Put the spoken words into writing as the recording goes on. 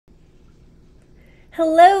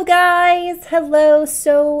Hello, guys. Hello.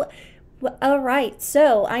 All right.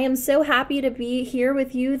 So, I am so happy to be here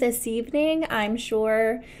with you this evening. I'm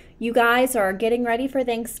sure you guys are getting ready for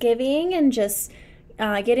Thanksgiving and just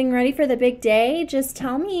getting ready for the big day. Just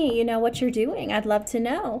tell me, what you're doing. I'd love to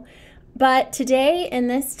know. But today, in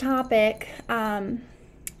this topic, I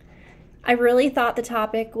really thought the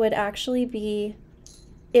topic would actually be,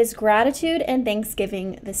 is gratitude and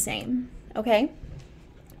Thanksgiving the same? Okay.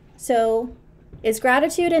 So, is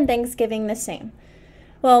gratitude and Thanksgiving the same?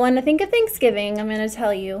 Well, when I think of Thanksgiving, I'm going to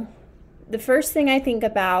tell you the first thing I think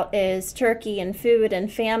about is turkey and food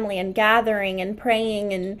and family and gathering and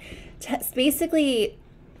praying and basically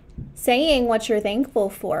saying what you're thankful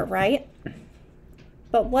for, right?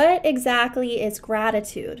 But what exactly is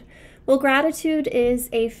gratitude? Well, gratitude is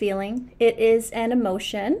a feeling, it is an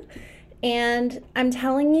emotion. And I'm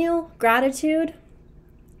telling you, gratitude,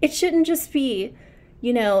 it shouldn't just be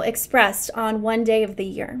expressed on one day of the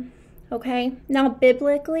year. Okay? Now,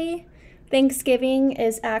 biblically, Thanksgiving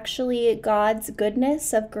is actually God's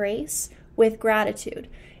goodness of grace with gratitude.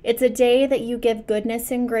 It's a day that you give goodness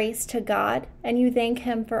and grace to God and you thank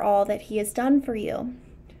Him for all that He has done for you.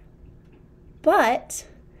 But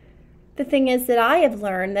the thing is that I have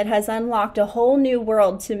learned that has unlocked a whole new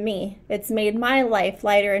world to me. It's made my life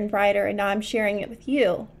lighter and brighter, and now I'm sharing it with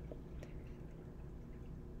you.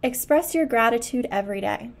 Express your gratitude every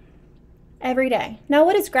day. Every day. Now,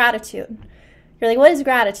 what is gratitude? You're like, what is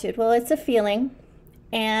gratitude? Well, it's a feeling,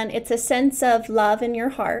 and it's a sense of love in your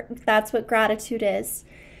heart. That's what gratitude is.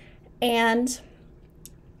 And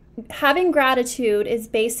having gratitude is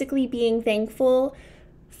basically being thankful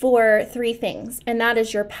for three things, and that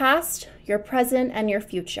is your past, your present, and your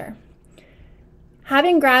future.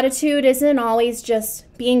 Having gratitude isn't always just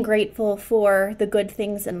being grateful for the good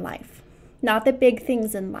things in life, not the big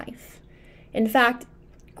things in life. In fact,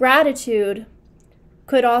 gratitude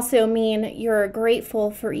could also mean you're grateful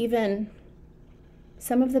for even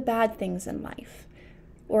some of the bad things in life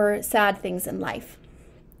or sad things in life,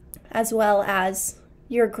 as well as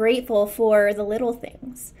you're grateful for the little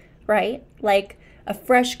things, right? Like a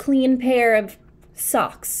fresh, clean pair of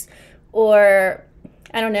socks, or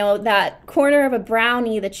I don't know, that corner of a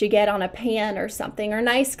brownie that you get on a pan or something, or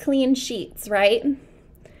nice, clean sheets, right?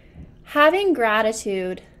 Having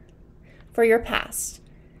gratitude for your past.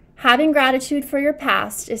 Having gratitude for your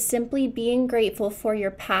past is simply being grateful for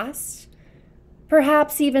your past,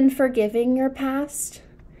 perhaps even forgiving your past,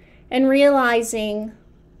 and realizing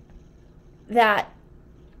that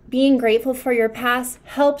being grateful for your past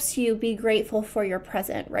helps you be grateful for your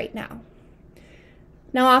present right now.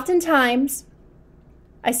 Now, oftentimes,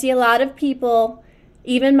 I see a lot of people,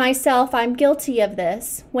 even myself, I'm guilty of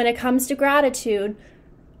this. When it comes to gratitude,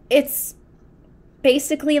 it's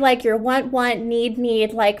basically like your want,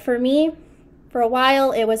 need. Like for me, for a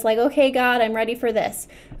while, it was like, okay, God, I'm ready for this.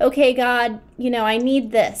 Okay, God, I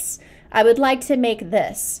need this. I would like to make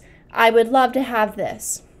this. I would love to have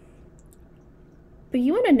this. But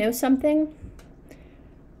you want to know something?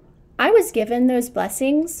 I was given those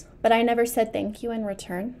blessings, but I never said thank you in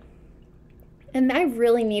return. And I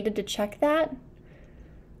really needed to check that.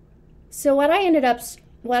 So what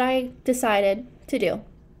I decided to do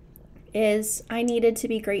is I needed to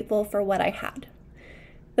be grateful for what I had.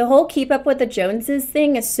 The whole keep up with the Joneses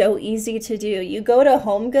thing is so easy to do. You go to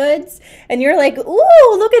Home Goods and you're like,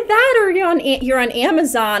 ooh, look at that. Or you're on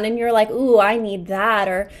Amazon and you're like, ooh, I need that.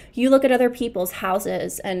 Or you look at other people's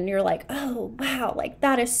houses and you're like, oh, wow, like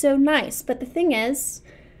that is so nice. But the thing is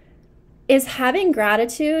having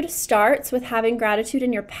gratitude starts with having gratitude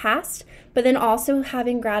in your past, but then also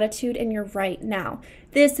having gratitude in your right now,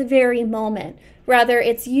 this very moment. Rather,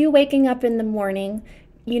 it's you waking up in the morning,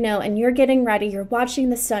 and you're getting ready, you're watching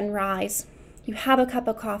the sunrise, you have a cup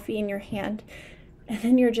of coffee in your hand, and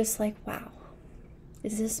then you're just like, wow,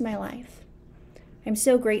 is this my life? I'm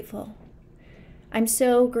so grateful. I'm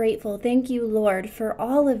so grateful. Thank you, Lord, for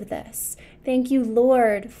all of this. Thank you,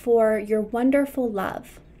 Lord, for your wonderful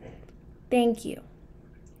love. Thank you.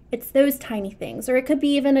 It's those tiny things. Or it could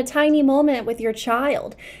be even a tiny moment with your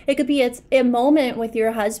child. It could be a moment with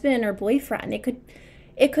your husband or boyfriend.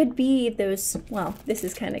 It could be those, well, this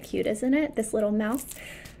is kind of cute, isn't it? This little mouse.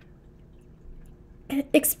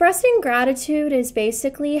 Expressing gratitude is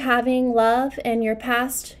basically having love in your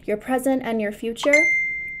past, your present, and your future.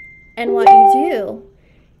 And what you do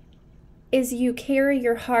is you carry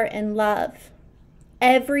your heart in love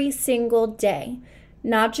every single day,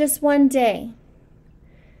 not just one day.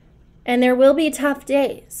 And there will be tough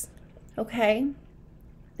days, okay?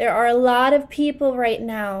 There are a lot of people right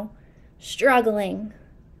now struggling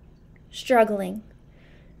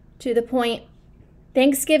to the point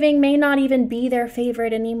Thanksgiving may not even be their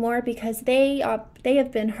favorite anymore because they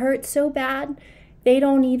have been hurt so bad, they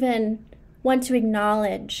don't even want to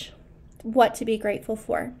acknowledge what to be grateful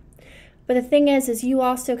for. But the thing is you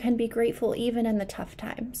also can be grateful even in the tough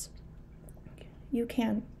times. You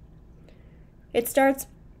can. It starts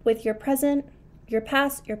with your present, your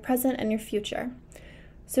past, your present, and your future.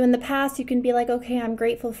 So in the past, you can be like, okay, I'm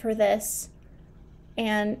grateful for this.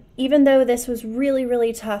 And even though this was really,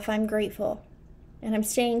 really tough, I'm grateful. And I'm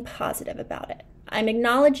staying positive about it. I'm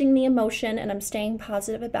acknowledging the emotion and I'm staying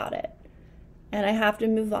positive about it. And I have to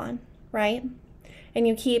move on, right? And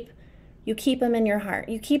you keep them in your heart.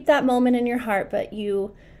 You keep that moment in your heart, but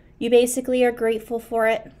you basically are grateful for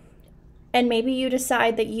it. And maybe you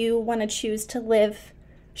decide that you want to choose to live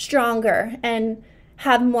stronger and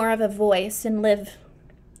have more of a voice and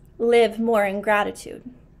live more in gratitude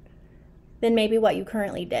than maybe what you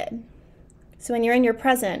currently did. So when you're in your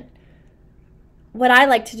present, what I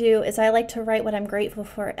like to do is I like to write what I'm grateful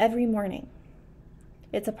for every morning.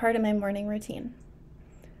 It's a part of my morning routine.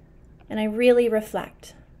 And I really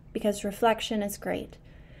reflect because reflection is great.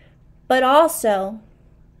 But also,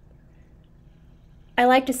 I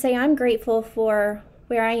like to say I'm grateful for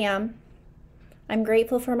where I am. I'm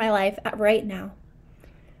grateful for my life right now.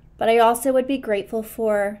 But I also would be grateful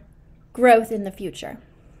for growth in the future.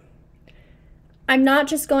 I'm not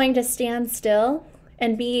just going to stand still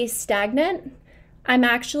and be stagnant. I'm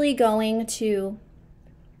actually going to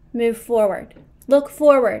move forward. Look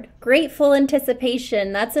forward. Grateful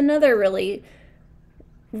anticipation. That's another really,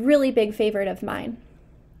 really big favorite of mine.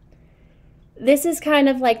 This is kind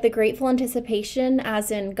of like the grateful anticipation,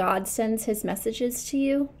 as in God sends his messages to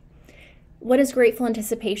you. What does grateful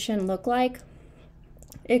anticipation look like?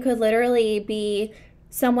 It could literally be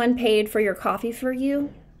someone paid for your coffee for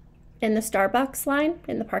you in the Starbucks line,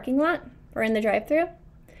 in the parking lot, or in the drive-thru.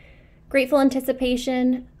 Grateful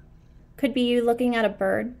anticipation could be you looking at a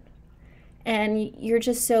bird and you're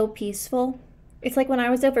just so peaceful. It's like when I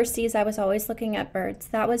was overseas, I was always looking at birds.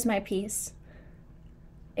 That was my peace.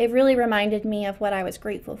 It really reminded me of what I was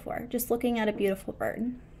grateful for, just looking at a beautiful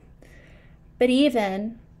bird. But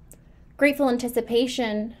even grateful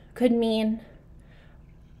anticipation could mean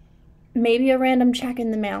maybe a random check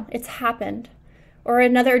in the mail. It's happened. Or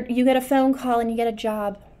you get a phone call and you get a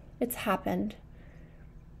job. It's happened.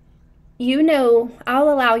 I'll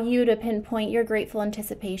allow you to pinpoint your grateful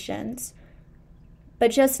anticipations.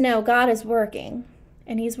 But just know God is working,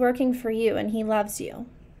 and he's working for you, and he loves you.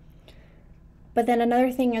 But then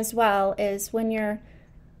another thing as well is when you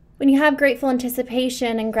have grateful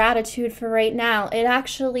anticipation and gratitude for right now, it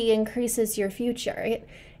actually increases your future.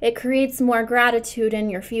 It creates more gratitude in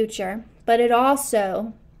your future, but it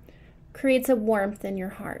also creates a warmth in your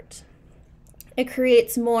heart. It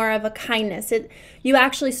creates more of a kindness. You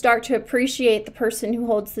actually start to appreciate the person who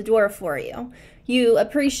holds the door for you. You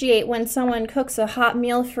appreciate when someone cooks a hot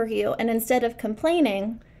meal for you, and instead of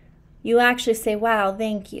complaining, you actually say, wow,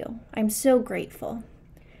 thank you. I'm so grateful.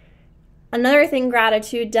 Another thing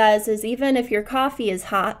gratitude does is even if your coffee is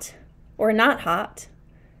hot or not hot,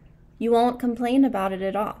 you won't complain about it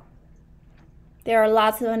at all. There are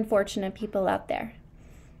lots of unfortunate people out there.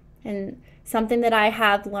 And something that I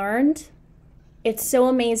have learned, it's so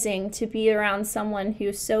amazing to be around someone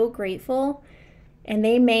who's so grateful, and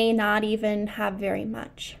they may not even have very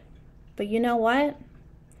much. But you know what?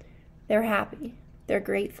 They're happy. They're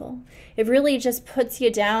grateful. It really just puts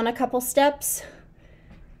you down a couple steps.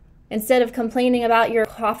 Instead of complaining about your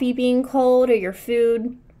coffee being cold or your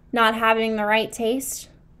food not having the right taste,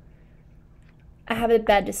 I have a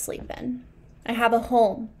bed to sleep in. I have a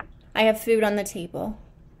home. I have food on the table.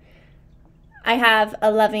 I have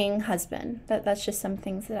a loving husband. That's just some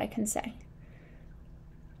things that I can say.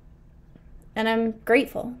 And I'm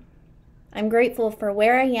grateful. I'm grateful for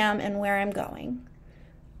where I am and where I'm going.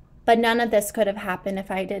 But none of this could have happened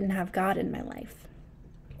if I didn't have God in my life.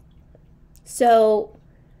 So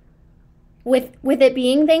with it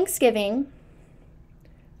being Thanksgiving,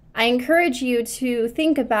 I encourage you to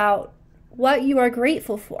think about what you are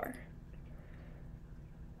grateful for.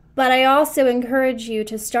 But I also encourage you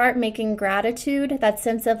to start making gratitude, that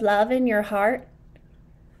sense of love in your heart,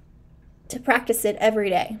 to practice it every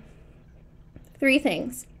day. 3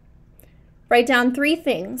 things. Write down 3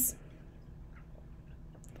 things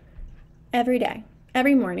every day,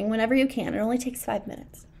 every morning, whenever you can. It only takes 5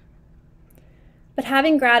 minutes. But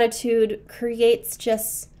having gratitude creates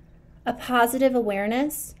just a positive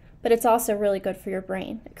awareness, but it's also really good for your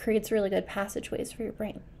brain. It creates really good passageways for your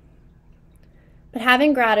brain. But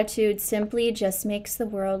having gratitude simply just makes the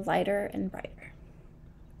world lighter and brighter.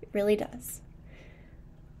 It really does.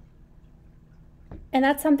 And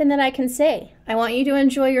that's something that I can say. I want you to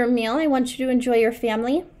enjoy your meal. I want you to enjoy your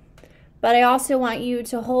family. But I also want you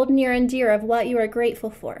to hold near and dear of what you are grateful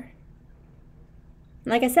for.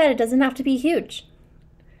 Like I said, it doesn't have to be huge.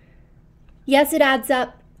 Yes, it adds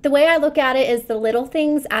up. The way I look at it is the little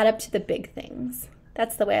things add up to the big things.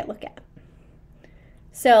 That's the way I look at it.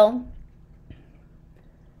 So,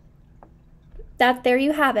 there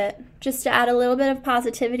you have it. Just to add a little bit of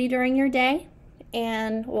positivity during your day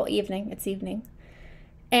and, well, evening. It's evening.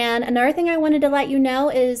 And another thing I wanted to let you know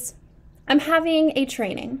is I'm having a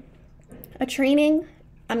training.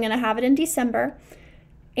 I'm going to have it in December.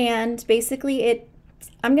 And basically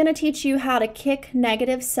I'm going to teach you how to kick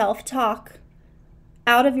negative self-talk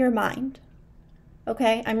out of your mind.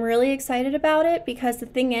 Okay? I'm really excited about it because the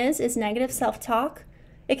thing is negative self-talk,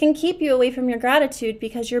 it can keep you away from your gratitude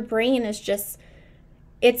because your brain is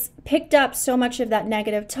it's picked up so much of that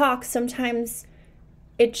negative talk. Sometimes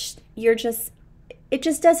it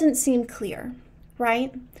just doesn't seem clear,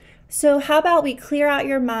 right? So how about we clear out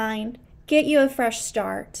your mind, get you a fresh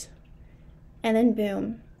start, and then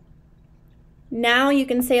boom. Now you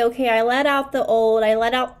can say, okay, I let out the old, I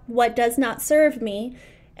let out what does not serve me,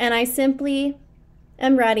 and I simply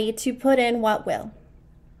am ready to put in what will.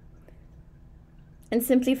 And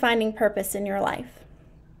simply finding purpose in your life.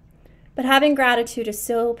 But having gratitude is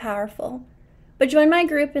so powerful. But join my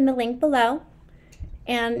group in the link below,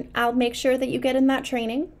 and I'll make sure that you get in that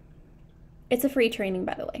training. It's a free training,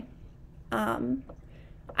 by the way.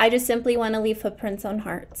 I just simply want to leave footprints on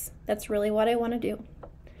hearts. That's really what I want to do.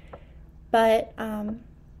 But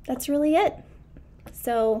that's really it.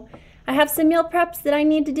 So I have some meal preps that I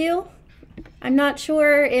need to do. I'm not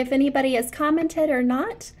sure if anybody has commented or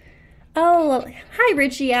not. Oh, hi,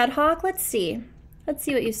 Richie Ad Hoc. Let's see. Let's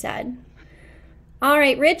see what you said. All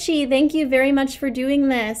right, Richie, thank you very much for doing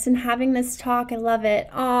this and having this talk. I love it.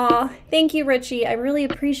 Aw, thank you, Richie. I really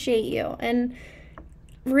appreciate you. And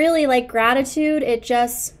really, like, gratitude,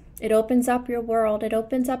 it opens up your world. It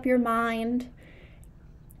opens up your mind.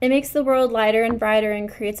 It makes the world lighter and brighter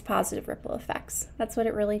and creates positive ripple effects. That's what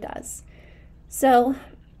it really does. So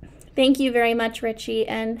thank you very much, Richie,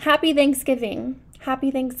 and happy Thanksgiving.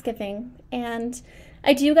 Happy Thanksgiving. And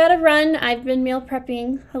I do gotta run. I've been meal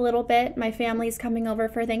prepping a little bit. My family's coming over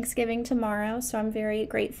for Thanksgiving tomorrow, so I'm very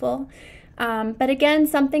grateful. But again,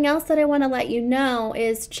 something else that I want to let you know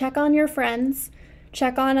is check on your friends.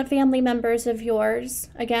 Check on family members of yours.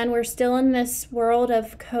 Again, we're still in this world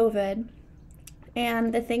of COVID.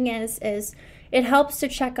 And the thing is it helps to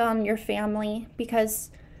check on your family because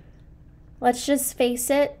let's just face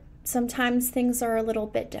it, sometimes things are a little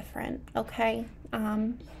bit different, okay?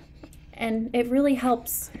 And it really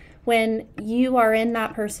helps when you are in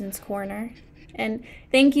that person's corner. And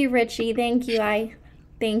thank you, Richie. Thank you.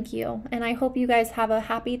 Thank you. And I hope you guys have a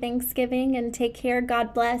happy Thanksgiving and take care.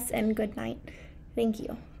 God bless and good night. Thank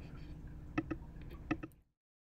you.